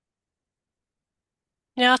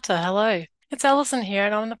Nyata, hello. It's Alison here,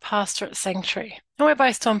 and I'm the pastor at Sanctuary. And we're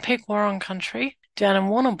based on Peak Warren country down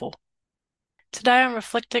in Warrnambool. Today I'm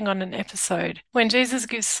reflecting on an episode when Jesus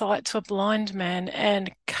gives sight to a blind man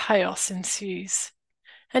and chaos ensues.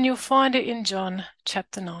 And you'll find it in John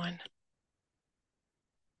chapter 9.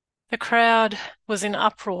 The crowd was in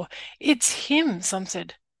uproar. It's him, some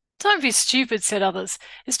said. Don't be stupid, said others.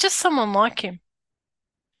 It's just someone like him.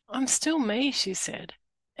 I'm still me, she said.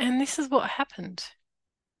 And this is what happened.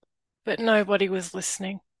 But nobody was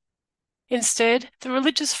listening. Instead, the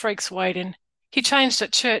religious freaks weighed in. He changed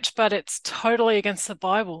at church, but it's totally against the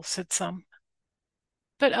Bible, said some.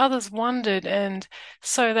 But others wondered, and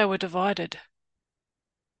so they were divided.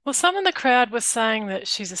 Well, some in the crowd were saying that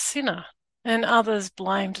she's a sinner, and others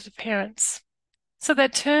blamed the parents. So they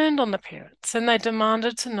turned on the parents, and they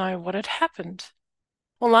demanded to know what had happened.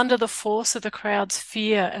 Well, under the force of the crowd's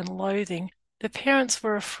fear and loathing, the parents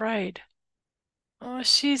were afraid. Oh,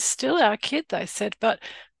 she's still our kid, they said, but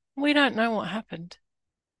we don't know what happened.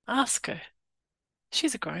 Ask her.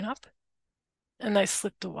 She's a grown-up. And they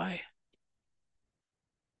slipped away.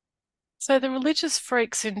 So the religious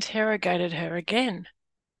freaks interrogated her again.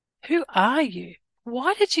 Who are you?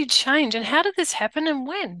 Why did you change? And how did this happen and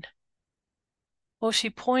when? Well,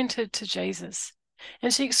 she pointed to Jesus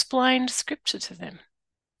and she explained scripture to them.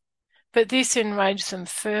 But this enraged them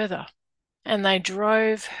further and they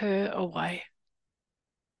drove her away.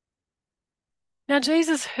 Now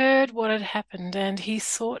Jesus heard what had happened and he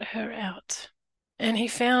sought her out and he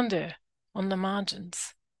found her on the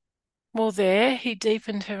margins. Well, there he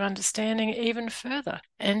deepened her understanding even further,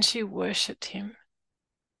 and she worshipped him.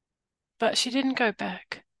 But she didn't go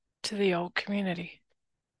back to the old community.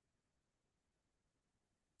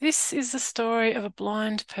 This is the story of a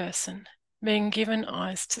blind person being given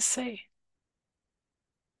eyes to see.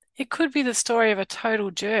 It could be the story of a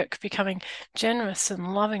total jerk becoming generous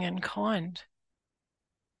and loving and kind,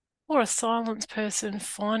 or a silenced person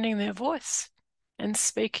finding their voice and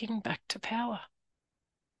speaking back to power.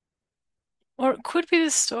 Or it could be the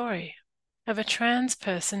story of a trans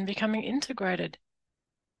person becoming integrated.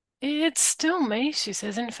 It's still me, she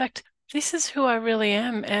says. In fact, this is who I really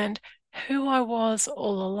am and who I was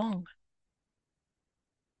all along.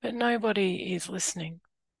 But nobody is listening.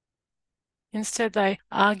 Instead, they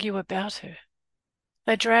argue about her.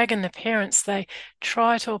 They drag in the parents. They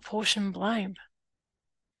try to apportion blame.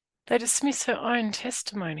 They dismiss her own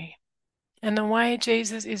testimony and the way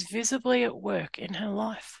Jesus is visibly at work in her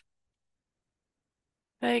life.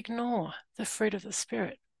 They ignore the fruit of the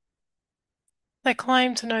Spirit. They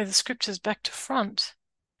claim to know the scriptures back to front,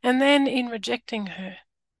 and then in rejecting her,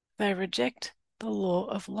 they reject the law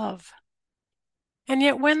of love. And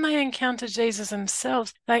yet when they encounter Jesus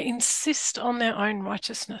themselves, they insist on their own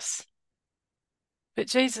righteousness. But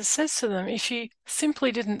Jesus says to them, if you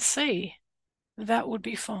simply didn't see, that would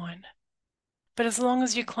be fine. But as long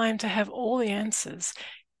as you claim to have all the answers,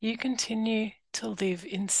 you continue to live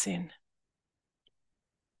in sin.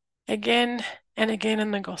 Again and again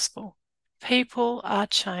in the gospel, people are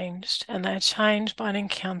changed, and they are changed by an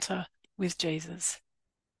encounter with Jesus.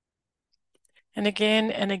 And again,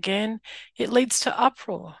 it leads to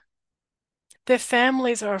uproar. Their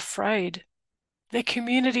families are afraid. Their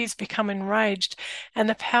communities become enraged, and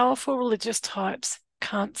the powerful religious types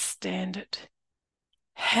can't stand it.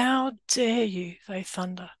 How dare you, they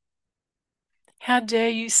thunder. How dare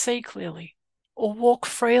you see clearly, or walk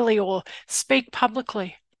freely, or speak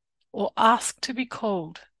publicly, or ask to be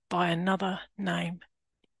called by another name.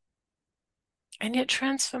 And yet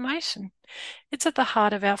transformation, it's at the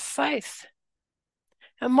heart of our faith.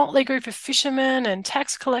 A motley group of fishermen and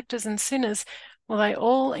tax collectors and sinners, well, they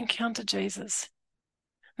all encounter Jesus.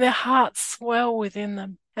 Their hearts swell within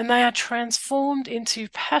them, and they are transformed into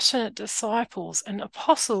passionate disciples and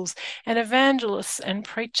apostles and evangelists and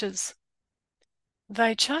preachers.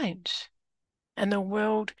 They change, and the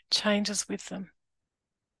world changes with them.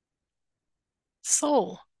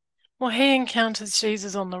 Saul, well, he encounters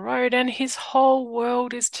Jesus on the road, and his whole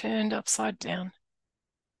world is turned upside down.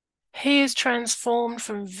 He is transformed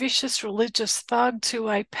from vicious religious thug to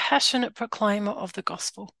a passionate proclaimer of the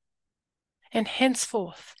gospel. And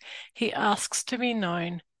henceforth, he asks to be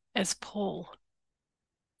known as Paul.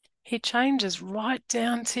 He changes right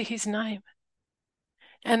down to his name,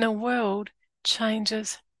 and the world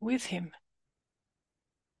changes with him.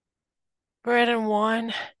 Bread and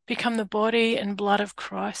wine become the body and blood of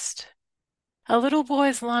Christ. A little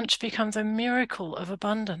boy's lunch becomes a miracle of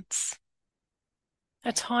abundance.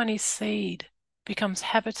 A tiny seed becomes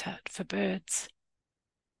habitat for birds.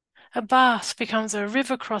 A bath becomes a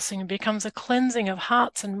river crossing, becomes a cleansing of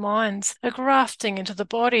hearts and minds, a grafting into the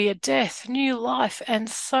body, a death, new life, and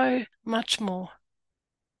so much more.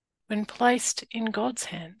 When placed in God's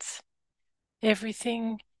hands,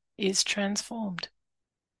 everything is transformed.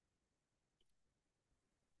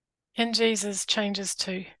 And Jesus changes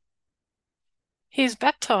too. He is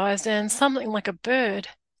baptized and something like a bird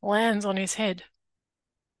lands on his head.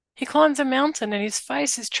 He climbs a mountain and his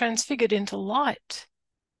face is transfigured into light.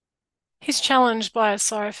 He's challenged by a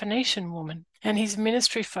Syrophoenician woman and his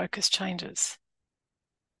ministry focus changes.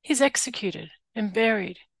 He's executed and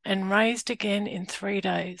buried and raised again in 3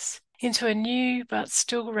 days into a new but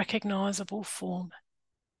still recognizable form.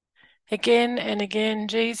 Again and again,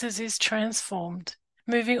 Jesus is transformed,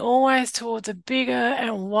 moving always towards a bigger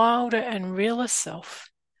and wilder and realer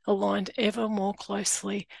self, aligned ever more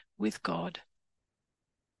closely with God.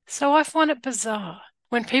 So I find it bizarre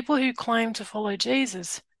when people who claim to follow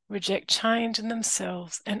Jesus reject change in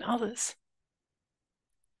themselves and others.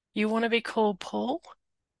 You want to be called Paul?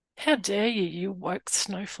 How dare you, you woke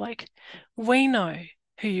snowflake? We know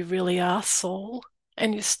who you really are, Saul,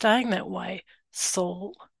 and you're staying that way,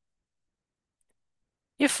 Saul.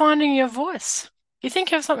 You're finding your voice. You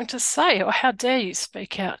think you have something to say, or how dare you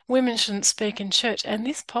speak out? Women shouldn't speak in church, and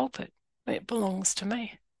this pulpit, it belongs to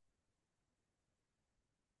me.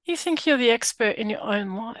 You think you're the expert in your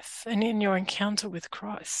own life and in your encounter with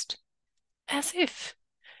Christ. As if.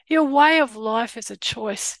 Your way of life is a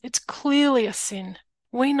choice. It's clearly a sin.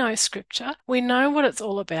 We know Scripture. We know what it's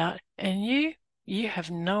all about. And you have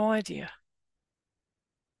no idea.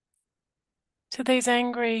 To these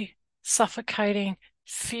angry, suffocating,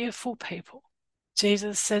 fearful people,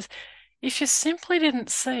 Jesus says, if you simply didn't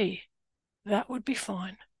see, that would be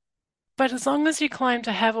fine. But as long as you claim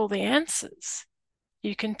to have all the answers,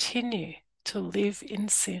 you continue to live in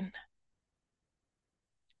sin.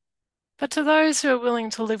 But to those who are willing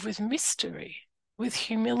to live with mystery, with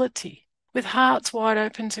humility, with hearts wide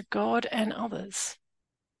open to God and others,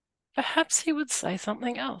 perhaps he would say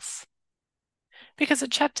something else. Because the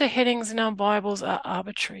chapter headings in our Bibles are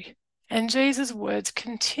arbitrary, and Jesus' words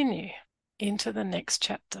continue into the next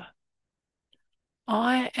chapter.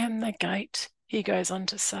 I am the gate, he goes on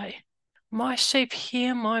to say. My sheep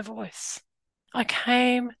hear my voice. I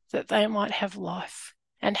came that they might have life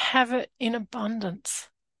and have it in abundance.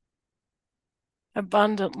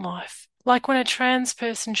 Abundant life, like when a trans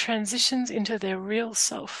person transitions into their real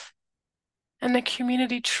self and the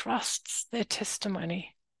community trusts their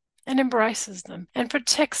testimony and embraces them and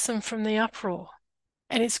protects them from the uproar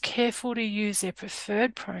and is careful to use their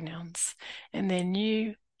preferred pronouns and their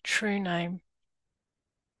new true name.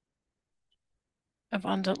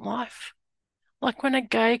 Abundant life, like when a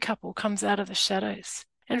gay couple comes out of the shadows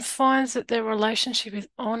and finds that their relationship is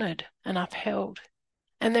honoured and upheld,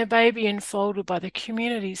 and their baby enfolded by the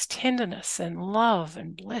community's tenderness and love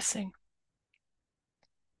and blessing.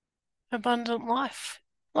 Abundant life,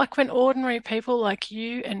 like when ordinary people like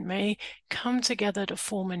you and me come together to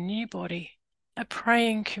form a new body, a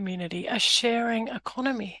praying community, a sharing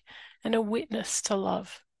economy, and a witness to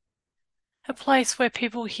love. A place where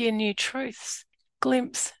people hear new truths,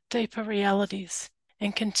 glimpse deeper realities,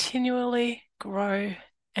 and continually grow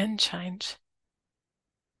and change.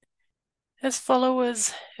 As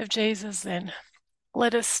followers of Jesus, then,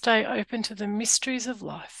 let us stay open to the mysteries of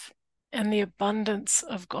life and the abundance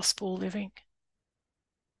of gospel living.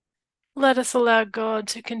 Let us allow God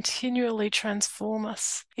to continually transform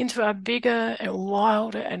us into our bigger and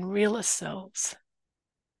wilder and realer selves.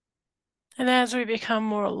 And as we become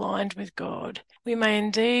more aligned with God, we may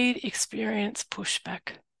indeed experience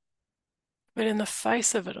pushback. But in the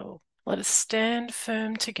face of it all, let us stand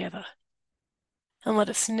firm together and let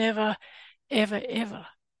us never, ever, ever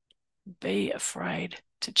be afraid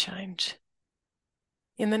to change.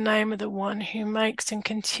 In the name of the one who makes and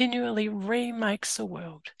continually remakes the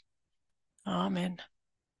world. Amen.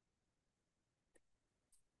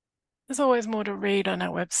 There's always more to read on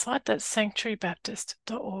our website, that's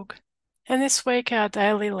sanctuarybaptist.org. And this week our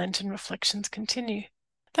daily Lenten reflections continue.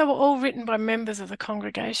 They were all written by members of the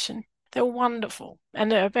congregation. They're wonderful,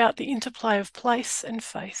 and they're about the interplay of place and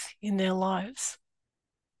faith in their lives.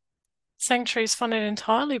 Sanctuary is funded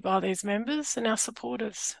entirely by these members and our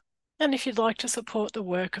supporters. And if you'd like to support the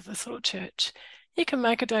work of the Thought Church, you can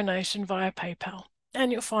make a donation via PayPal,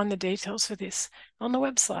 and you'll find the details for this on the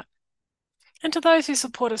website. And to those who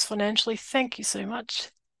support us financially, thank you so much.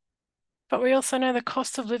 But we also know the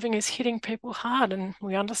cost of living is hitting people hard, and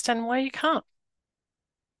we understand why you can't.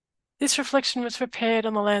 This reflection was prepared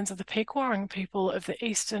on the lands of the Pequawring people of the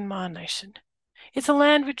Eastern Maar Nation. It's a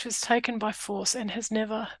land which was taken by force and has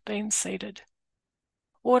never been ceded.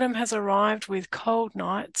 Autumn has arrived with cold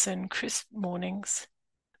nights and crisp mornings,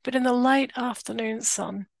 but in the late afternoon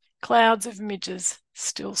sun, clouds of midges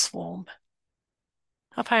still swarm.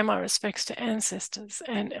 I pay my respects to ancestors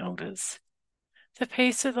and elders. The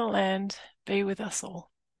peace of the land be with us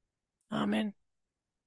all. Amen.